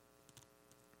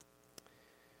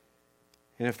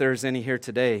 And if there's any here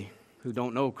today who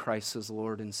don't know Christ as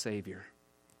Lord and Savior,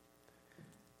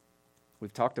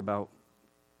 we've talked about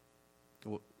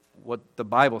what the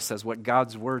Bible says, what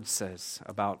God's Word says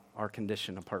about our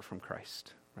condition apart from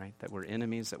Christ, right? That we're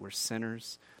enemies, that we're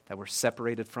sinners, that we're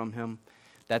separated from Him,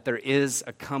 that there is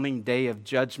a coming day of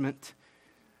judgment.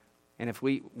 And if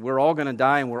we're all going to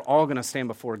die and we're all going to stand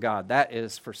before God, that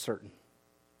is for certain.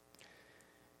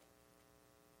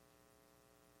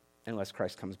 Unless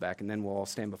Christ comes back, and then we'll all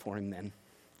stand before Him then.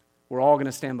 We're all going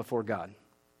to stand before God.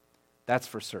 That's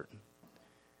for certain.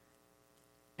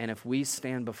 And if we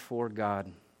stand before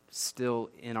God still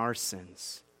in our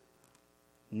sins,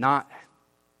 not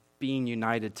being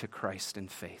united to Christ in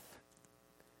faith,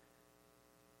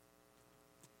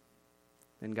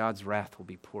 then God's wrath will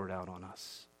be poured out on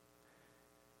us.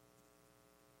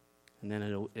 And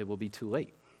then it will be too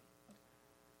late.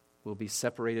 We'll be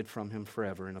separated from Him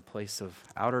forever in a place of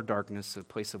outer darkness, a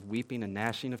place of weeping and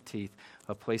gnashing of teeth,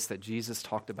 a place that Jesus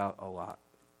talked about a lot.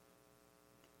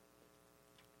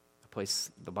 A place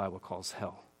the Bible calls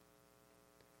hell.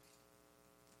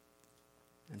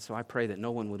 And so I pray that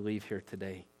no one would leave here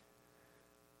today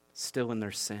still in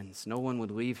their sins. No one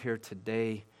would leave here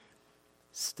today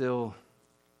still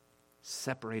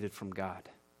separated from God.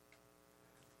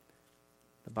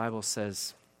 The Bible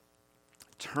says,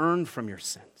 turn from your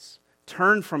sins,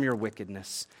 turn from your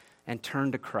wickedness, and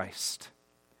turn to Christ.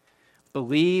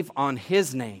 Believe on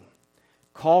His name.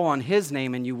 Call on His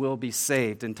name and you will be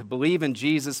saved. And to believe in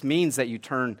Jesus means that you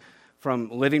turn from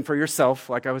living for yourself,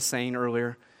 like I was saying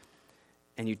earlier,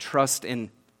 and you trust in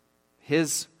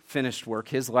His finished work,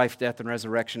 His life, death, and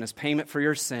resurrection as payment for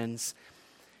your sins.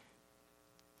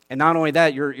 And not only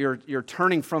that, you're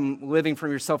turning from living for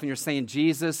yourself and you're saying,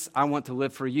 Jesus, I want to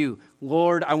live for you.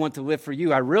 Lord, I want to live for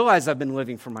you. I realize I've been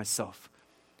living for myself,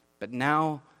 but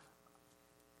now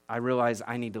I realize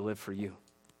I need to live for you.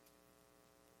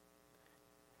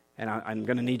 And I'm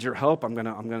going to need your help. I'm going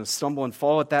to stumble and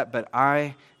fall at that, but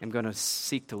I am going to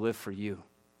seek to live for you.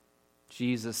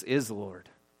 Jesus is Lord.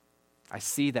 I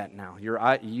see that now.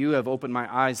 You have opened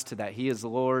my eyes to that. He is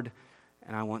Lord,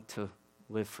 and I want to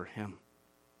live for Him.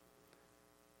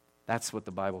 That's what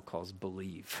the Bible calls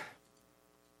believe.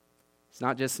 It's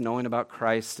not just knowing about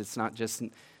Christ. It's not just,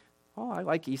 I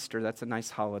like Easter. That's a nice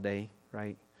holiday,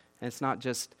 right? And it's not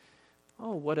just,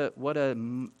 what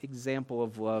a example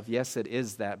of love. Yes, it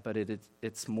is that, but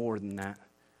it's more than that.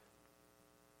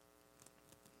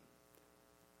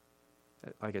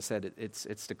 Like I said,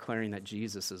 it's declaring that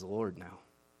Jesus is Lord now,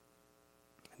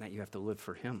 and that you have to live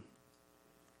for Him.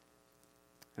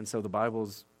 And so the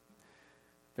Bible's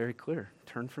very clear.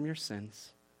 Turn from your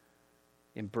sins.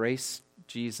 Embrace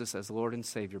Jesus as Lord and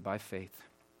Savior by faith,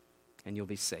 and you'll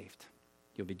be saved.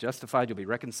 You'll be justified. You'll be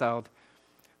reconciled.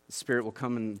 The Spirit will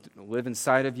come and live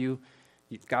inside of you.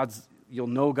 You'll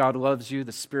know God loves you.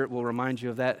 The Spirit will remind you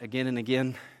of that again and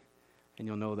again, and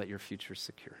you'll know that your future is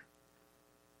secure.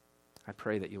 I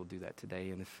pray that you'll do that today.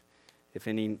 And if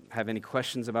any have any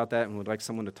questions about that and would like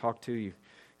someone to talk to, you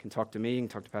can talk to me, you can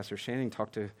talk to Pastor Shannon,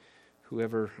 talk to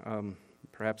whoever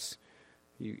perhaps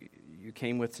you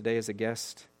came with today as a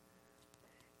guest.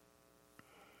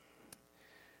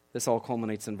 This all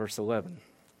culminates in verse 11.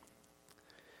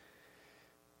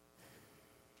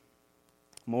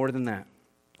 More than that,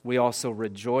 we also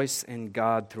rejoice in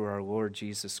God through our Lord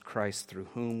Jesus Christ, through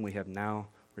whom we have now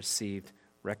received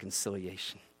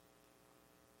reconciliation.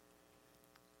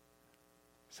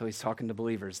 So he's talking to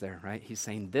believers there, right? He's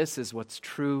saying, this is what's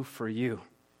true for you.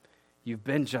 You've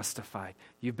been justified.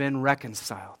 You've been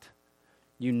reconciled.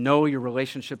 You know your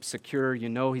relationship's secure. You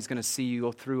know He's going to see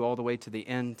you through all the way to the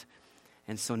end.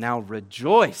 And so now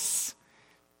rejoice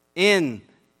in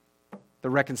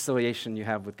the reconciliation you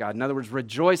have with God. In other words,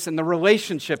 rejoice in the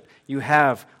relationship you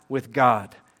have with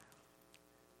God.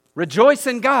 Rejoice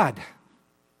in God.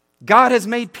 God has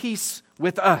made peace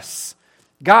with us.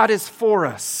 God is for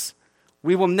us.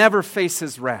 We will never face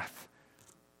His wrath.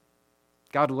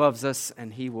 God loves us,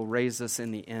 and He will raise us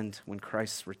in the end when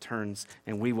Christ returns,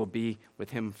 and we will be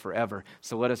with Him forever.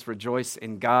 So let us rejoice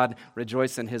in God,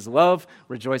 rejoice in His love,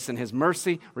 rejoice in His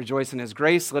mercy, rejoice in His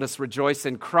grace. Let us rejoice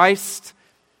in Christ,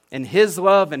 in His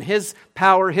love and His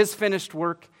power, His finished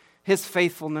work, His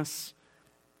faithfulness.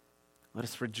 Let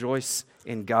us rejoice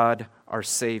in God, our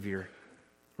Savior.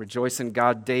 Rejoice in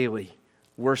God daily,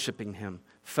 worshiping Him,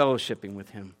 fellowshipping with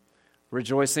Him.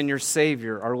 Rejoice in your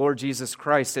Savior, our Lord Jesus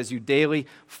Christ, as you daily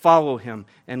follow Him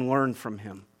and learn from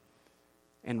Him.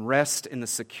 And rest in the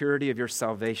security of your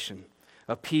salvation,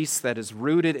 a peace that is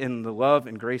rooted in the love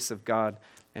and grace of God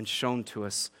and shown to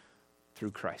us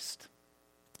through Christ.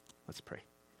 Let's pray.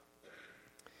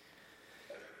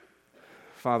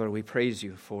 Father, we praise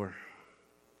You for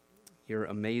Your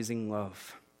amazing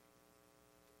love.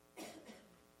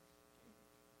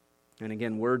 And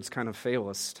again, words kind of fail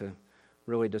us to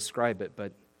really describe it,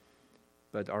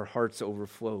 but our hearts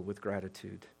overflow with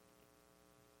gratitude.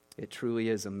 It truly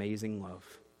is amazing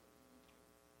love,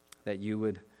 that You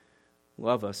would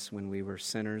love us when we were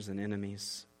sinners and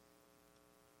enemies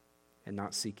and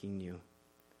not seeking You,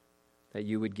 that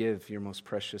You would give Your most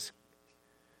precious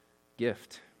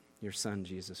gift, Your Son,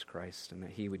 Jesus Christ, and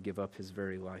that He would give up His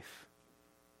very life.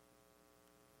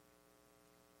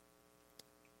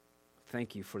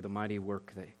 Thank You for the mighty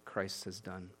work that Christ has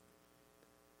done.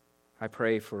 I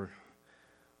pray for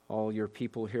all Your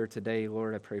people here today,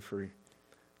 Lord. I pray for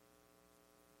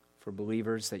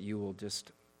believers that You will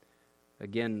just,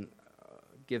 again,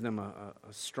 give them a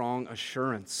strong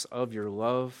assurance of Your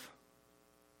love.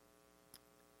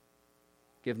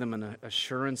 Give them an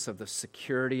assurance of the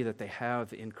security that they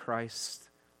have in Christ,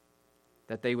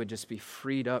 that they would just be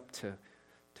freed up to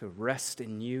rest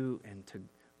in You and to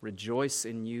rejoice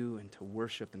in You and to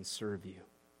worship and serve You.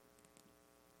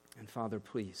 And Father,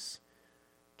 please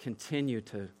continue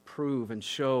to prove and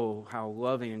show how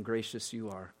loving and gracious You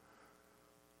are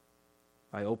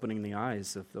by opening the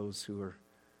eyes of those who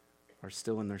are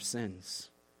still in their sins.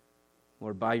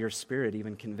 Lord, by Your Spirit,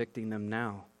 even convicting them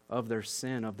now of their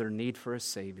sin, of their need for a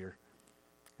Savior,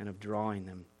 and of drawing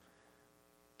them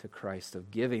to Christ,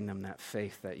 of giving them that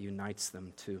faith that unites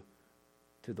them to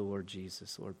the Lord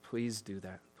Jesus. Lord, please do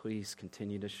that. Please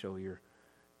continue to show Your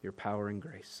power and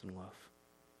grace and love.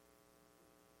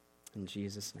 In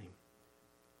Jesus' name,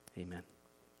 amen.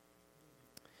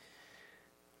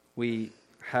 We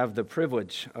have the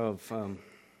privilege of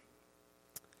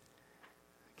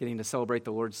getting to celebrate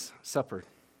the Lord's Supper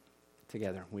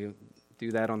together. We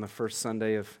do that on the first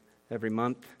Sunday of every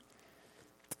month.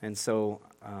 And so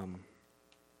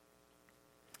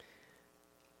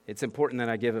it's important that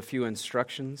I give a few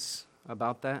instructions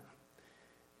about that.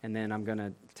 And then I'm going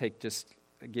to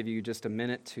give you just a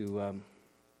minute to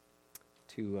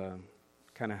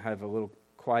kind of have a little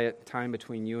quiet time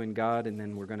between you and God, and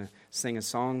then we're going to sing a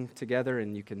song together,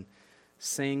 and you can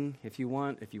sing if you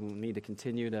want. If you need to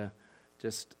continue to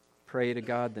just pray to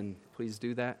God, then please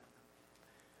do that.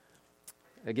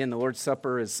 Again, the Lord's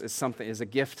Supper is a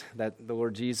gift that the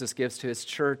Lord Jesus gives to His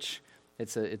church.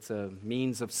 It's a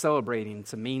means of celebrating.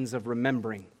 It's a means of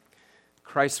remembering.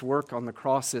 Christ's work on the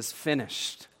cross is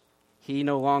finished. He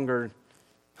no longer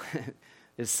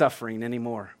is suffering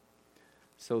anymore.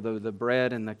 So the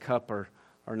bread and the cup are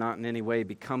not in any way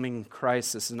becoming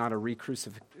Christ. This is not a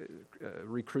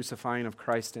recrucifying of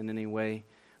Christ in any way.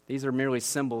 These are merely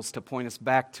symbols to point us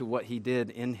back to what He did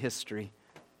in history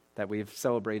that we've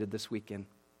celebrated this weekend.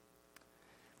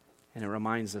 And it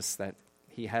reminds us that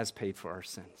He has paid for our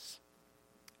sins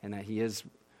and that He is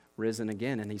risen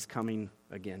again and He's coming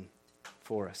again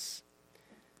for us.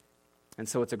 And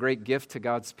so it's a great gift to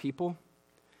God's people.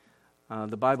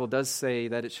 The Bible does say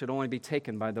that it should only be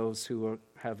taken by those who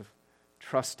have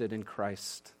trusted in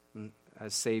Christ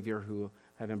as Savior, who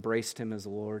have embraced Him as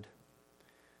Lord.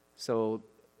 So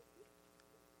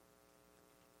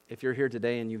if you're here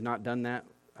today and you've not done that,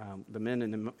 the men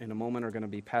in a moment are going to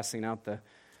be passing out the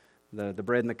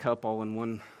bread and the cup all in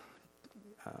one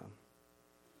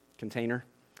container.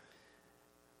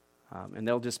 And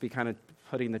they'll just be kind of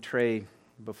putting the tray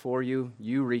before you.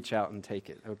 You reach out and take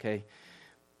it, okay?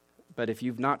 But if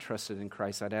you've not trusted in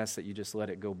Christ, I'd ask that you just let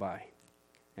it go by.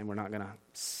 And we're not going to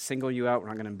single you out. We're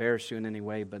not going to embarrass you in any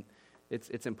way. But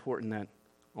it's important that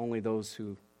only those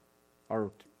who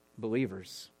are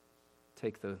believers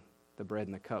take the bread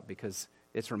and the cup, because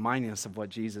it's reminding us of what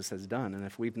Jesus has done. And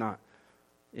if we've not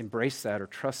embraced that or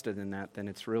trusted in that, then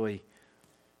it's really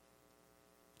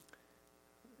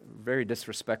very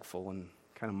disrespectful and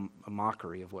kind of a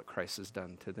mockery of what Christ has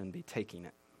done to then be taking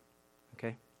it.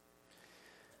 Okay?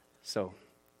 So,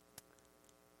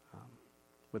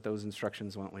 with those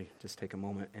instructions, why don't we just take a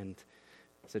moment, and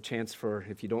it's a chance for,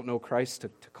 if you don't know Christ, to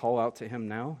call out to him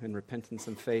now in repentance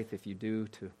and faith. If you do,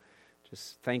 to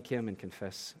just thank him and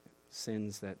confess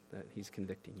sins that he's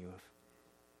convicting you of.